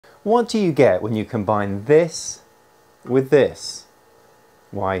What do you get when you combine this with this?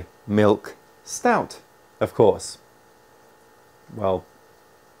 Why, milk stout, of course. Well,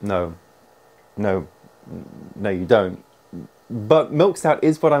 no, you don't. But milk stout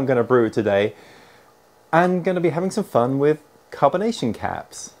is what I'm going to brew today. I'm going to be having some fun with carbonation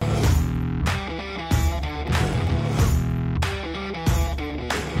caps.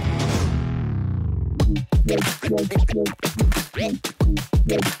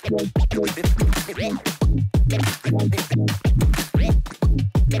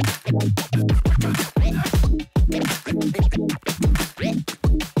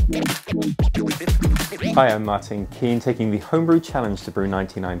 Hi, I'm Martin Keane, taking the Homebrew Challenge to brew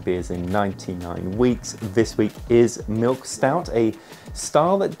 99 beers in 99 weeks. This week is Milk Stout, a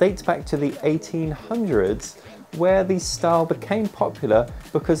style that dates back to the 1800s, where the style became popular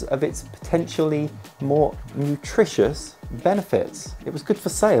because of its potentially more nutritious benefits. It was good for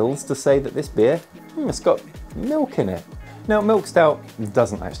sales to say that this beer, it's got milk in it. Now, Milk Stout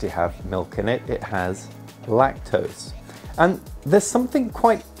doesn't actually have milk in it, it has lactose. And there's something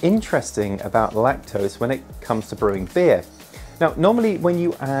quite interesting about lactose when it comes to brewing beer. Now, normally when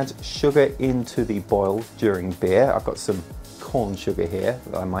you add sugar into the boil during beer, I've got some corn sugar here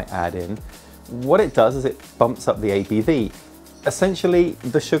that I might add in, what it does is it bumps up the ABV. Essentially,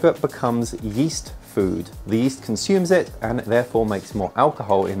 the sugar becomes yeast food. The yeast consumes it and it therefore makes more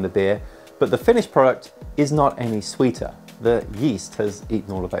alcohol in the beer, but the finished product is not any sweeter. The yeast has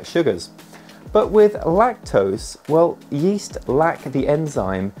eaten all of that sugars. But with lactose, well, yeast lack the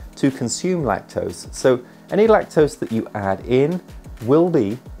enzyme to consume lactose, so any lactose that you add in will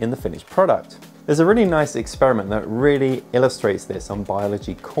be in the finished product. There's a really nice experiment that really illustrates this on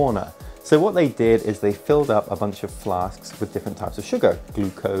Biology Corner. So what they did is they filled up a bunch of flasks with different types of sugar,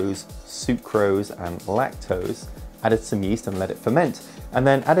 glucose, sucrose, and lactose, added some yeast and let it ferment, and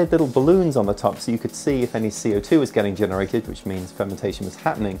then added little balloons on the top so you could see if any CO2 was getting generated, which means fermentation was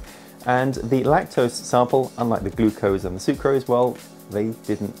happening. And the lactose sample, unlike the glucose and the sucrose, well, they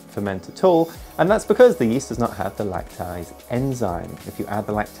didn't ferment at all, and that's because the yeast does not have the lactase enzyme. If you add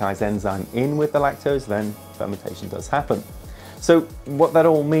the lactase enzyme in with the lactose, then fermentation does happen. So what that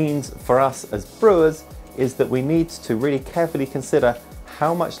all means for us as brewers is that we need to really carefully consider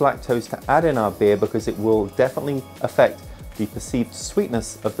how much lactose to add in our beer, because it will definitely affect the perceived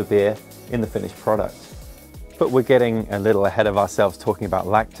sweetness of the beer in the finished product. But we're getting a little ahead of ourselves talking about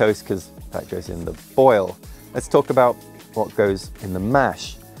lactose, because that goes in the boil. Let's talk about what goes in the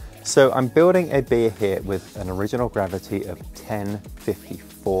mash. So I'm building a beer here with an original gravity of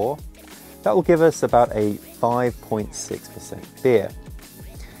 1054. That will give us about a 5.6% beer.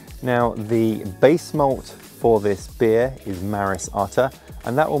 Now, the base malt for this beer is Maris Otter,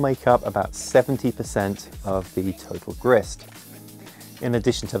 and that will make up about 70% of the total grist. In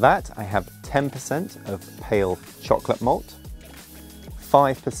addition to that, I have 10% of pale chocolate malt,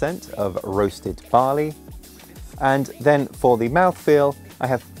 5% of roasted barley, and then for the mouthfeel, I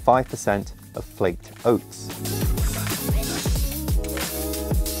have 5% of flaked oats.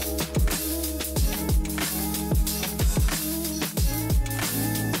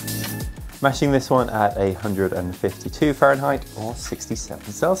 Mashing this one at 152 Fahrenheit or 67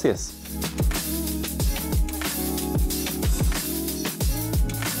 Celsius.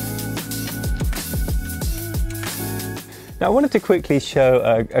 Now I wanted to quickly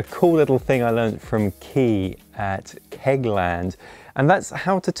show a cool little thing I learned from Key at Kegland, and that's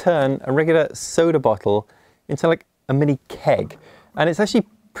how to turn a regular soda bottle into like a mini keg. And it's actually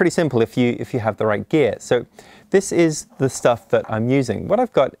pretty simple if you have the right gear. So this is the stuff that I'm using. What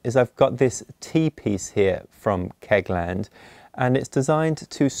I've got is I've got this T-piece here from Kegland, and it's designed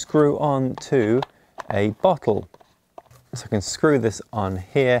to screw on to a bottle. So I can screw this on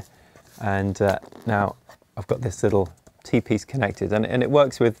here, and now I've got this little T-piece connected, and it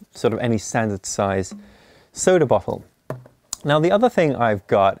works with sort of any standard size soda bottle. Now the other thing I've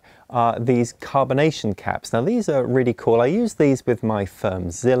got are these carbonation caps. Now these are really cool. I use these with my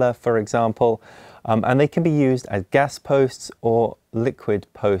Firmzilla, for example, and they can be used as gas posts or liquid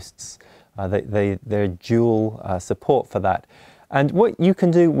posts. They're dual support for that. And what you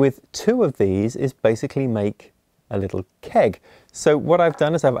can do with two of these is basically make a little keg. So what I've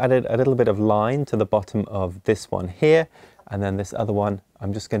done is I've added a little bit of line to the bottom of this one here, and then this other one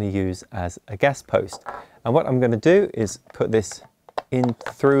I'm just going to use as a gas post. And what I'm going to do is put this in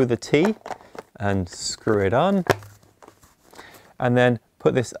through the T and screw it on, and then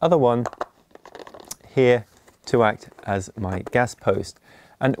put this other one here to act as my gas post.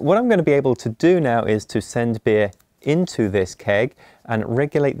 And what I'm going to be able to do now is to send beer into this keg and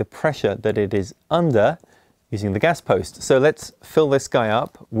regulate the pressure that it is under using the gas post. So let's fill this guy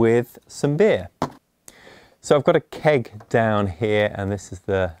up with some beer. So I've got a keg down here, and this is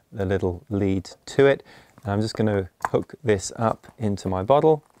the little lead to it. And I'm just going to hook this up into my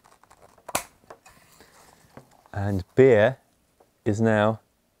bottle. And beer is now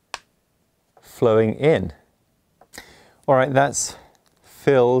flowing in. All right, that's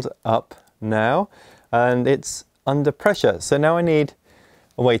filled up now, and it's under pressure. So now I need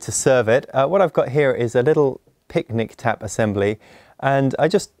a way to serve it. What I've got here is a little picnic tap assembly, and I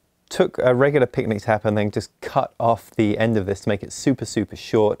just took a regular picnic tap and then just cut off the end of this to make it super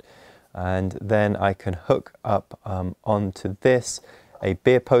short, and then I can hook up onto this a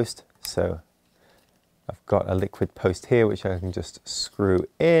beer post. So I've got a liquid post here which I can just screw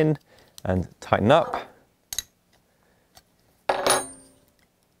in and tighten up.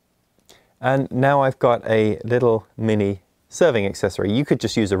 And now I've got a little mini serving accessory. You could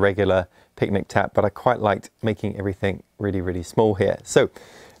just use a regular picnic tap, but I quite liked making everything really small here. So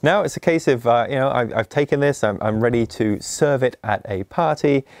now it's a case of, you know, I've taken this, I'm ready to serve it at a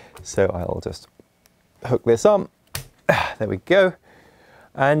party. So I'll just hook this on. There we go.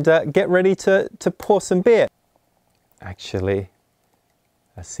 And get ready to pour some beer. Actually,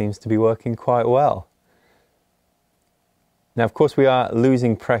 that seems to be working quite well. Now, of course, we are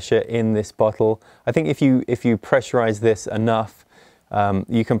losing pressure in this bottle. I think if you pressurize this enough,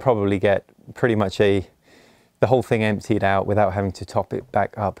 you can probably get pretty much the whole thing emptied out without having to top it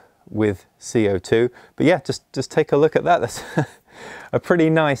back up with CO2. But yeah, just take a look at that. That's a pretty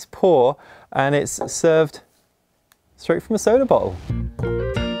nice pour, and it's served straight from a soda bottle.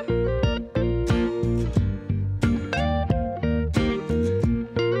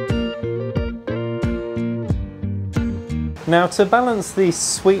 Now, to balance the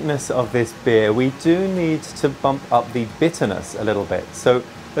sweetness of this beer, we do need to bump up the bitterness a little bit. So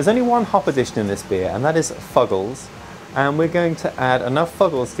there's only one hop addition in this beer, and that is Fuggles. And we're going to add enough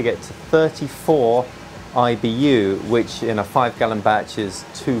Fuggles to get to 34 IBU, which in a 5-gallon batch is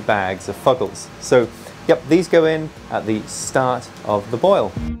 2 bags of Fuggles. So, yep, these go in at the start of the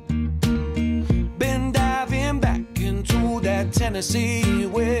boil. Been diving back into that Tennessee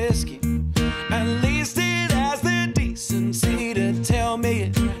whiskey, and least it has the decency to tell me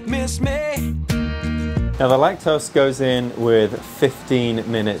it missed me. Now the lactose goes in with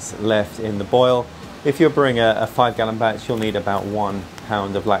 15 minutes left in the boil. If you're brewing a 5-gallon batch, you'll need about 1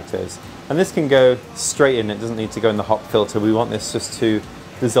 pound of lactose. And this can go straight in, it doesn't need to go in the hop filter. We want this just to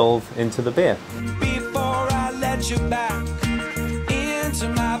dissolve into the beer. Before I let you back into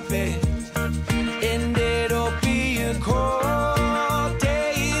my bed, ended up being cold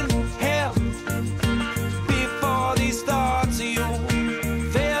day in hell. Before these thoughts of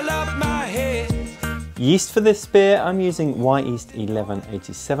you fill up my head. Yeast for this beer, I'm using Wyeast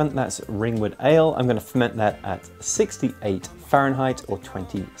 1187, that's Ringwood Ale. I'm going to ferment that at 68 Fahrenheit or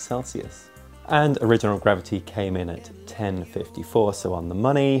 20 Celsius. And original gravity came in at 1054, so on the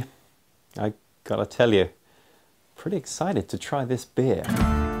money. I gotta tell you, pretty excited to try this beer.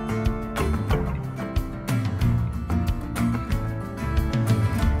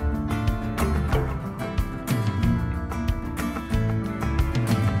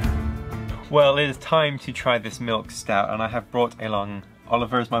 Well, it is time to try this milk stout, and I have brought along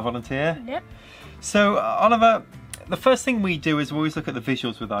Oliver as my volunteer. Yep. So, Oliver, the first thing we do is we always look at the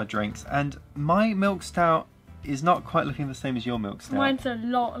visuals with our drinks, and my milk stout is not quite looking the same as your milk stout. Mine's a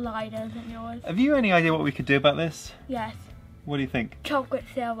lot lighter than yours. Have you any idea what we could do about this? Yes. What do you think? Chocolate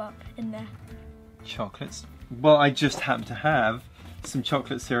syrup in there. Chocolates? Well, I just happen to have some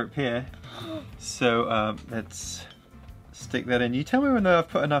chocolate syrup here. So let's stick that in. You tell me when I've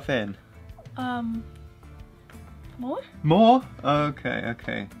put enough in. More? More? Okay,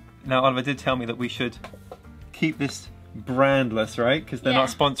 okay. Now, Oliver did tell me that we should keep this brandless, right? Because they're not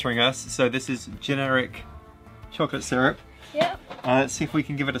sponsoring us. So this is generic chocolate syrup. Yep. Let's see if we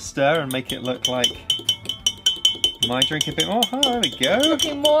can give it a stir and make it look like my drink a bit more. Oh, there we go.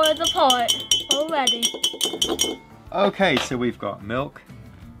 Looking more of the part already. Okay, so we've got milk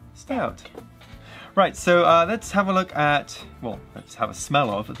stout. Right, so let's have a look at, well, let's have a smell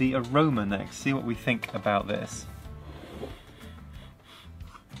of the aroma next. See what we think about this.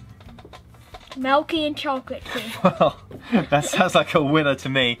 Milky and chocolate too. Well, that sounds like a winner to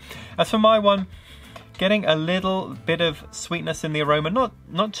me. As for my one, getting a little bit of sweetness in the aroma,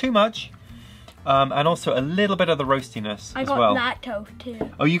 not too much, and also a little bit of the roastiness I as got well. lactose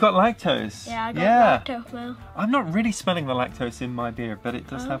too. Oh, you got lactose? Yeah, I got lactose now. I'm not really smelling the lactose in my beer, but it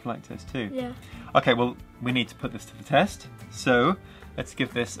does have lactose too. Yeah. Okay, well, we need to put this to the test. So, let's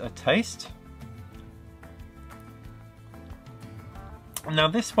give this a taste. Now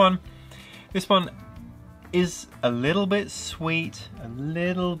this one is a little bit sweet, a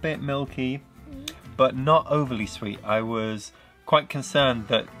little bit milky, but not overly sweet. I was quite concerned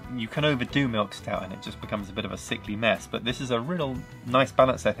that you can overdo milk stout and it just becomes a bit of a sickly mess, but this is a real nice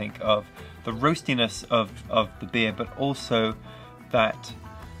balance, I think, of the roastiness of the beer, but also that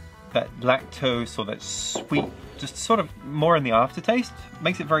lactose or that sweet, just sort of more in the aftertaste,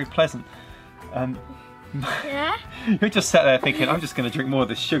 makes it very pleasant. Yeah? You're just sat there thinking, I'm just going to drink more of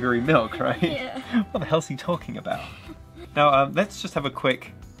this sugary milk, right? Yeah. What the hell's he talking about? Now, let's just have a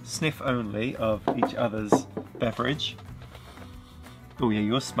quick sniff only of each other's beverage. Oh yeah,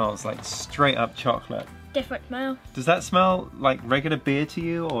 yours smells like straight up chocolate. Different smell. Does that smell like regular beer to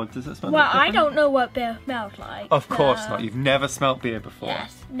you, or does it smell Well, different? I don't know what beer smells like. Of course not. You've never smelt beer before.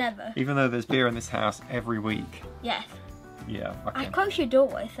 Yes, never. Even though there's beer in this house every week. Yes. Yeah, I okay. close your door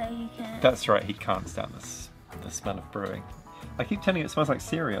so you can. That's right, he can't stand the smell of brewing. I keep telling you it smells like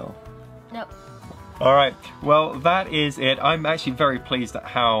cereal. No. Alright, well that is it. I'm actually very pleased at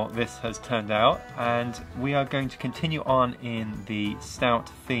how this has turned out, and we are going to continue on in the stout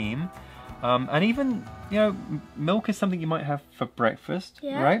theme. And even, you know, milk is something you might have for breakfast,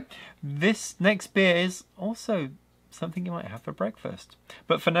 Yeah. right? This next beer is also something you might have for breakfast.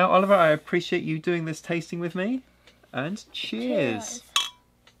 But for now, Oliver, I appreciate you doing this tasting with me, and cheers.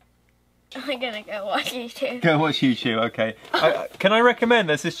 I'm gonna go watch YouTube. Go watch YouTube, okay. Can I recommend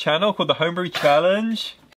there's this channel called the Homebrew Challenge?